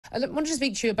I wanted to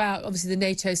speak to you about, obviously, the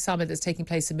NATO summit that's taking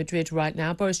place in Madrid right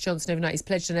now. Boris Johnson overnight has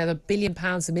pledged another £1 billion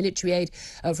of military aid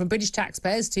from British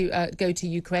taxpayers to go to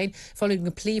Ukraine, following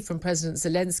a plea from President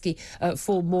Zelensky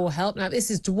for more help. Now, this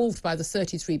is dwarfed by the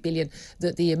 £33 billion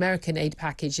that the American aid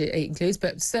package includes,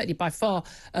 but certainly by far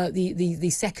the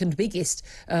second biggest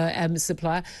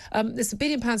supplier. There's £1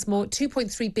 billion more.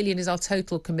 £2.3 billion is our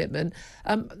total commitment.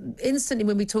 Instantly,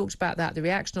 when we talked about that, the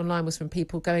reaction online was from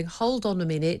people going, hold on a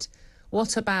minute,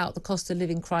 what about the cost of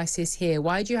living crisis here?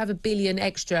 Why do you have £1 billion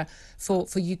extra for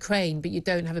Ukraine, but you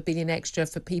don't have £1 billion extra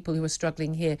for people who are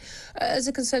struggling here? As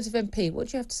a Conservative MP, what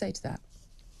do you have to say to that?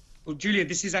 Well, Julia,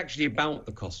 this is actually about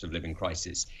the cost of living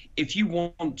crisis. If you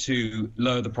want to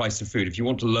lower the price of food, if you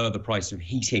want to lower the price of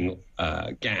heating,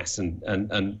 gas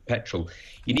and petrol,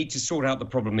 you need to sort out the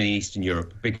problem in Eastern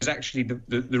Europe, because actually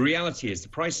the reality is the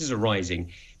prices are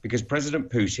rising because President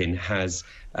Putin has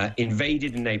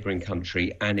invaded a neighbouring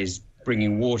country and is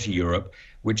bringing war to Europe,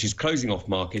 which is closing off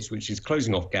markets, which is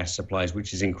closing off gas supplies,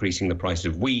 which is increasing the price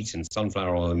of wheat and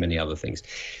sunflower oil and many other things.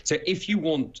 So if you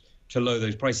want to lower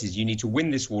those prices, you need to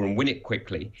win this war and win it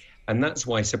quickly. And that's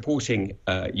why supporting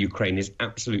Ukraine is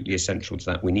absolutely essential to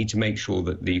that. We need to make sure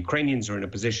that the Ukrainians are in a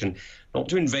position not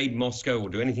to invade Moscow or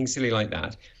do anything silly like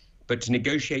that, but to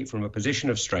negotiate from a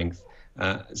position of strength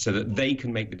so that they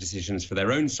can make the decisions for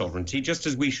their own sovereignty, just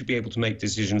as we should be able to make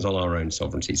decisions on our own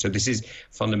sovereignty. So this is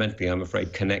fundamentally, I'm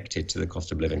afraid, connected to the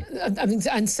cost of living. I mean,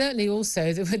 and certainly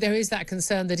also there is that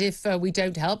concern that if we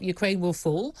don't help, Ukraine will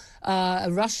fall.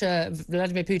 Russia,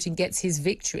 Vladimir Putin gets his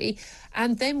victory,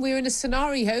 and then we're in a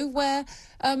scenario where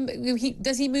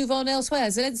does he move on elsewhere?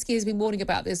 Zelensky has been warning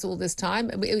about this all this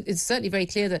time. It's certainly very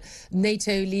clear that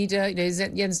NATO leader,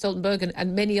 Jens Stoltenberg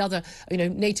and many other,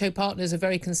 NATO partners are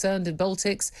very concerned in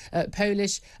Baltics,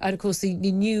 Polish, and of course the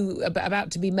new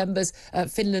about to be members,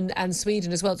 Finland and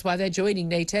Sweden as well. That's why they're joining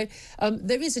NATO.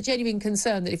 There is a genuine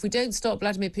concern that if we don't stop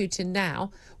Vladimir Putin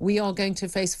now, we are going to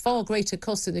face far greater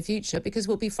costs in the future because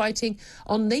we'll be fighting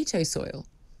on NATO soil.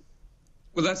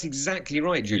 Well, that's exactly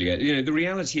right, Julia. The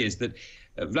reality is that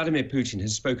Vladimir Putin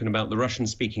has spoken about the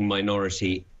Russian-speaking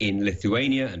minority in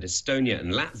Lithuania and Estonia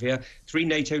and Latvia, 3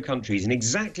 NATO countries, in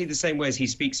exactly the same way as he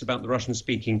speaks about the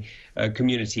Russian-speaking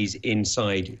communities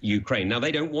inside Ukraine. Now,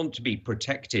 they don't want to be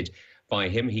protected by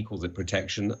him. He calls it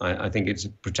protection. I think it's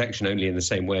protection only in the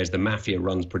same way as the mafia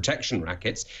runs protection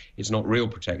rackets. It's not real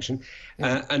protection.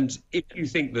 And if you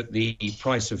think that the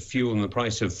price of fuel and the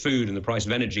price of food and the price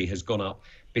of energy has gone up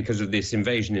because of this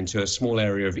invasion into a small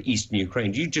area of eastern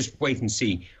Ukraine, you just wait and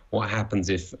see what happens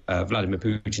if Vladimir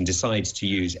Putin decides to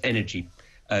use energy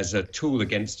as a tool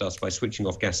against us by switching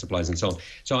off gas supplies and so on.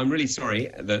 So I'm really sorry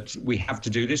that we have to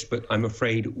do this, but I'm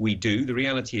afraid we do. The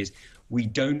reality is we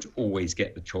don't always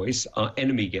get the choice. Our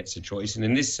enemy gets a choice. And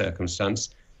in this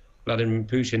circumstance, Vladimir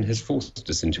Putin has forced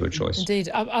us into a choice. Indeed.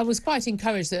 I was quite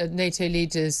encouraged that NATO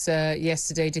leaders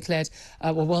yesterday declared,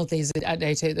 world leaders at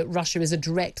NATO, that Russia is a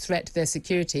direct threat to their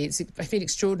security. It's been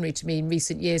extraordinary to me in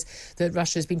recent years that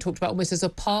Russia has been talked about almost as a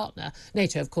partner.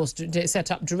 NATO, of course,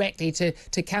 set up directly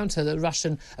to counter the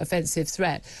Russian offensive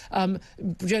threat.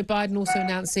 Joe Biden also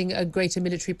announcing a greater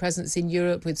military presence in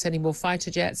Europe with sending more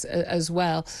fighter jets as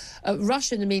well.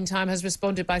 Russia, in the meantime, has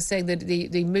responded by saying that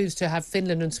the moves to have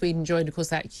Finland and Sweden join, of course,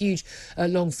 that huge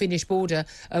long Finnish border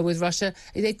with Russia,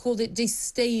 they called it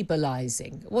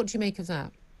destabilising. What do you make of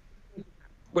that?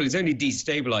 Well, it's only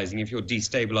destabilising if you're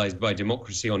destabilised by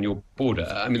democracy on your border.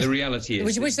 I mean, the reality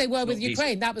is... Which they were with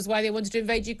Ukraine. That was why they wanted to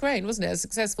invade Ukraine, wasn't it? A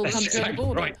successful country on the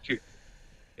border. Right.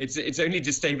 It's only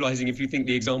destabilising if you think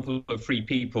the example of free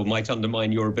people might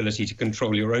undermine your ability to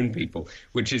control your own people,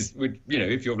 which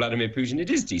if you're Vladimir Putin, it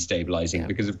is destabilising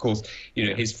because, of course,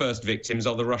 his first victims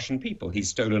are the Russian people. He's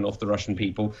stolen off the Russian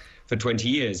people for 20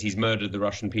 years. He's murdered the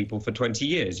Russian people for 20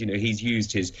 years. He's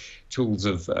used his tools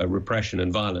of repression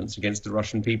and violence against the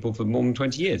Russian people for more than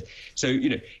 20 years. So,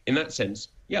 in that sense,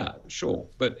 yeah, sure.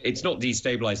 But it's not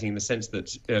destabilising in the sense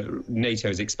that NATO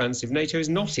is expansive. NATO is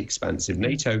not expansive.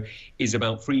 NATO is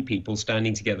about free people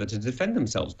standing together to defend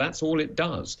themselves. That's all it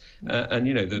does. And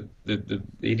the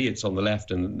idiots on the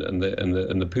left and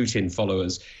the Putin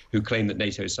followers who claim that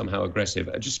NATO is somehow aggressive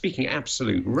are just speaking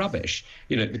absolute rubbish.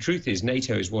 The truth is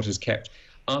NATO is what has kept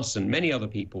us and many other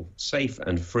people safe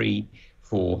and free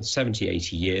for 70,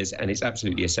 80 years, and it's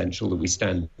absolutely essential that we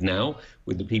stand now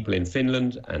with the people in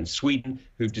Finland and Sweden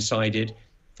who've decided,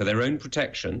 for their own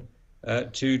protection,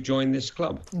 to join this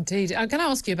club. Indeed. Can I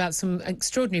ask you about some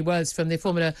extraordinary words from the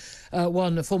Formula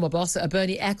One former boss,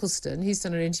 Bernie Ecclestone? He's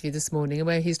done an interview this morning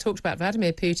where he's talked about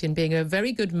Vladimir Putin being a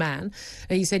very good man.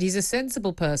 He said he's a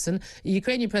sensible person.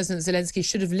 Ukrainian President Zelensky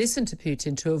should have listened to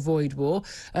Putin to avoid war.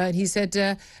 And he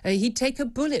said he'd take a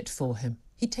bullet for him.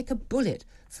 He'd take a bullet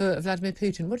for Vladimir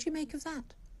Putin. What do you make of that?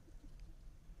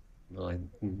 Well,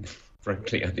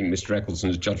 frankly, I think Mr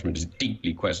Ecclestone's judgment is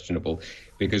deeply questionable,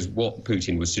 because what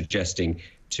Putin was suggesting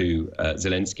to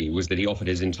Zelensky was that he offered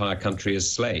his entire country as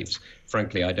slaves.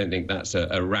 Frankly, I don't think that's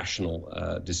a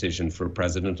rational decision for a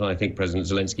president. And I think President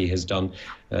Zelensky has done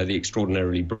the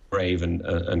extraordinarily brave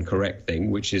and correct thing,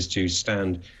 which is to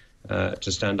stand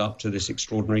up to this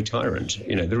extraordinary tyrant.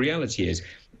 You know, the reality is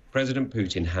President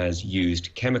Putin has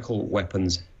used chemical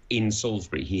weapons in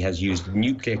Salisbury. He has used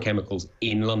nuclear chemicals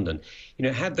in London. You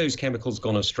know, had those chemicals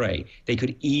gone astray, they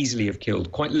could easily have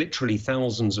killed, quite literally,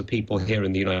 thousands of people here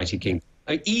in the United Kingdom.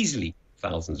 Easily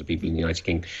thousands of people in the United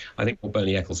Kingdom. I think what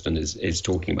Bernie Ecclestone is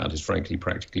talking about is, frankly,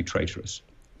 practically traitorous.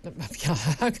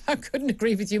 I couldn't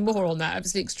agree with you more on that.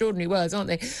 Absolutely extraordinary words, aren't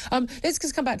they? Let's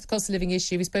just come back to the cost of living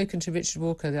issue. We've spoken to Richard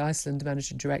Walker, the Iceland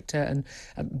managing director, and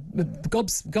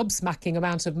gobsmacking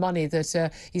amount of money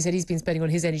that he said he's been spending on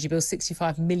his energy bill,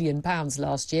 £65 million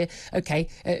last year. OK,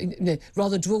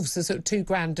 rather dwarfs the sort of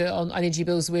 £2,000 on energy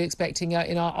bills we're expecting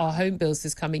in our home bills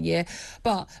this coming year.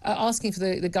 But asking for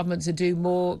the government to do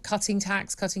more, cutting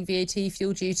tax, cutting VAT,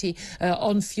 fuel duty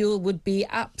on fuel would be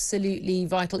absolutely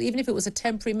vital, even if it was a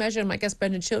temporary measure. And my guest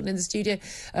Brendan Chilton in the studio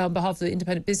on behalf of the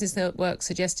Independent Business Network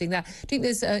suggesting that. Do you think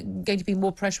there's going to be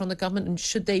more pressure on the government, and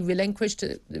should they relent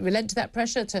to that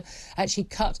pressure to actually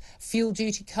cut fuel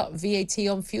duty, cut VAT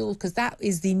on fuel? Because that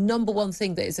is the number one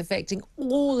thing that is affecting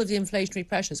all of the inflationary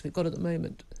pressures we've got at the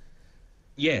moment.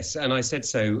 Yes, and I said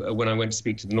so when I went to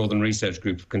speak to the Northern Research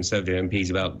Group of Conservative MPs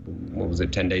about, what was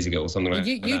it, 10 days ago or something like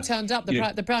that. You turned up,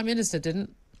 the Prime Minister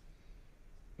didn't.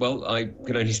 Well, I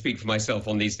can only speak for myself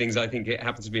on these things. I think it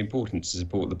happens to be important to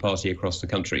support the party across the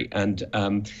country. And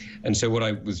so what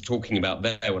I was talking about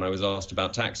there when I was asked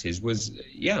about taxes was,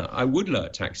 yeah, I would lower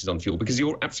taxes on fuel, because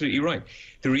you're absolutely right.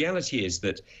 The reality is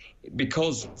that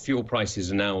because fuel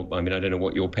prices are now, I mean, I don't know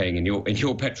what you're paying in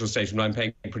your petrol station, but I'm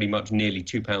paying pretty much nearly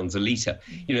 £2 a litre.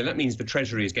 You know, that means the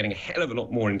Treasury is getting a hell of a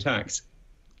lot more in tax,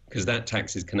 because that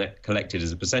tax is collected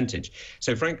as a percentage.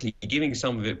 So frankly, giving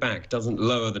some of it back doesn't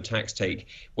lower the tax take.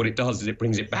 What it does is it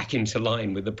brings it back into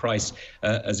line with the price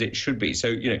as it should be. So,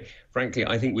 you know, frankly,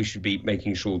 I think we should be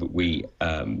making sure that we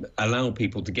allow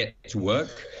people to get to work,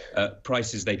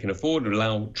 prices they can afford,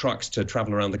 allow trucks to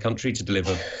travel around the country to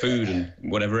deliver food and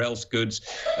whatever else goods,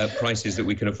 prices that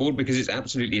we can afford, because it's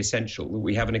absolutely essential that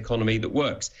we have an economy that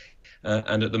works.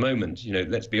 And at the moment, you know,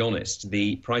 let's be honest,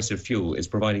 the price of fuel is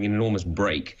providing an enormous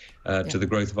brake to the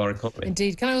growth of our economy.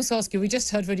 Indeed. Can I also ask you, we just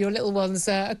heard when your little ones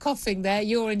are coughing there,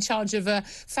 you're in charge of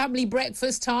family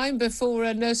breakfast time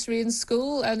before nursery and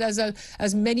school, and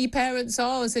as many parents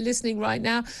are as they're listening right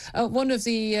now. One of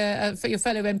the your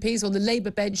fellow MPs on the Labour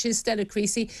benches, Stella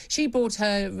Creasy, she brought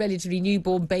her relatively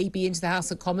newborn baby into the House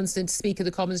of Commons, then to Speaker of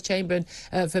the Commons Chamber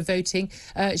for voting.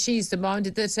 She's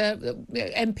demanded that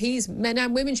MPs, men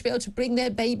and women, should be able to bring their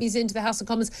babies into the House of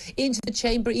Commons, into the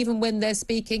chamber, even when they're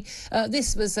speaking.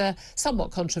 This was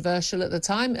somewhat controversial at the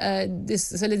time.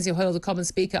 Sir Lindsay Hoyle, the Commons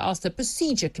Speaker, asked a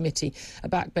procedure committee, a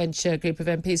backbench group of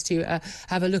MPs, to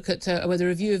have a look at whether a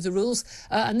review of the rules.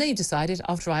 And they've decided,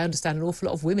 after I understand an awful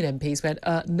lot of women MPs went,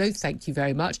 no, thank you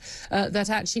very much, that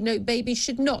actually no, babies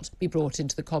should not be brought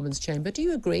into the Commons chamber. Do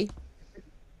you agree?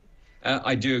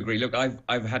 I do agree. Look,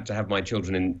 I've had to have my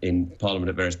children in Parliament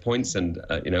at various points, and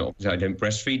you know, obviously I don't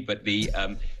breastfeed, but the.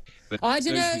 I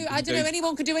don't know.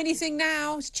 Anyone could do anything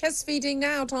now. It's chest feeding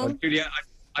now, Tom. Well, Julia,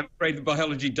 I'm afraid the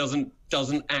biology doesn't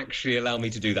actually allow me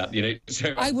to do that. You know,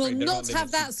 so I will not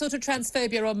have that sort of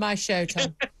transphobia on my show,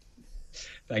 Tom.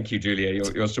 Thank you,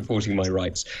 Julia. You're supporting my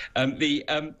rights.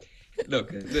 Look,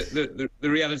 the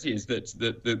reality is that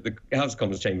the House of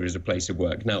Commons chamber is a place of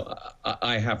work. Now,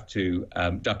 I have to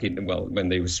duck in. Well, when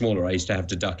they were smaller, I used to have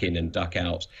to duck in and duck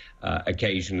out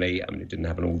occasionally. I mean, it didn't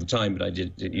happen all the time, but I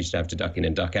used to have to duck in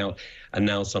and duck out. And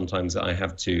now sometimes I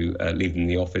have to leave them in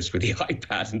the office with the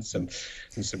iPad and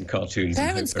some cartoons.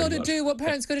 Parents got to do what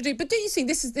parents got to do. But do you think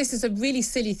this is a really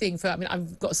silly thing for? I mean,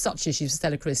 I've got such issues with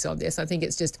Stella Chris on this. I think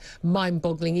it's just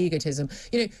mind-boggling egotism.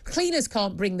 You know, cleaners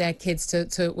can't bring their kids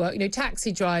to work. You know,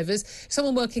 taxi drivers,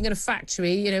 someone working in a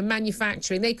factory, you know,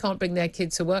 manufacturing, they can't bring their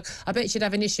kids to work. I bet you'd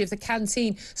have an issue if the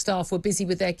canteen staff were busy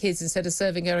with their kids instead of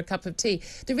serving her a cup of tea.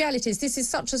 The reality is this is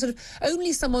such a sort of,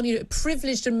 only someone, you know,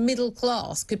 privileged and middle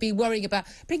class could be worrying about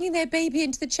bringing their baby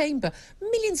into the chamber.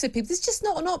 Millions of people, it's just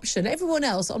not an option. Everyone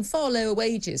else on far lower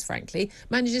wages, frankly,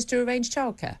 manages to arrange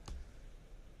childcare.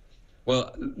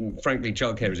 Well, frankly,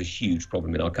 childcare is a huge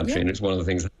problem in our country, and it's one of the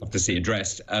things I have to see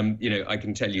addressed. You know, I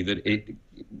can tell you that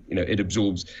it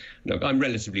absorbs look, I'm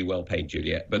relatively well paid,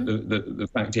 Juliet, but the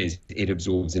fact is it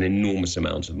absorbs an enormous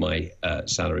amount of my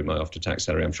salary, my after-tax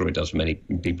salary. I'm sure it does for many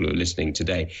people who are listening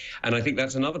today. And I think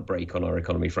that's another break on our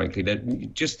economy, frankly.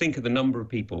 That just think of the number of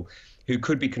people who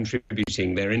could be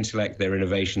contributing their intellect, their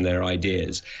innovation, their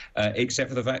ideas, except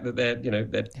for the fact that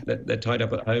they're tied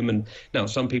up at home. And now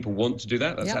some people want to do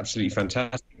that. That's absolutely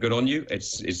fantastic. Good on you.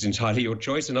 It's entirely your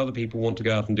choice. And other people want to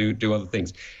go out and do other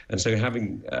things. And so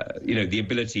having the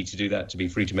ability to do that, to be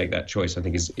free to make that choice, I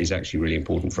think is actually really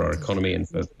important for our economy and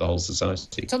for the whole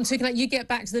society. Tom, you get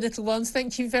back to the little ones.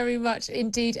 Thank you very much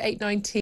indeed. 8:19.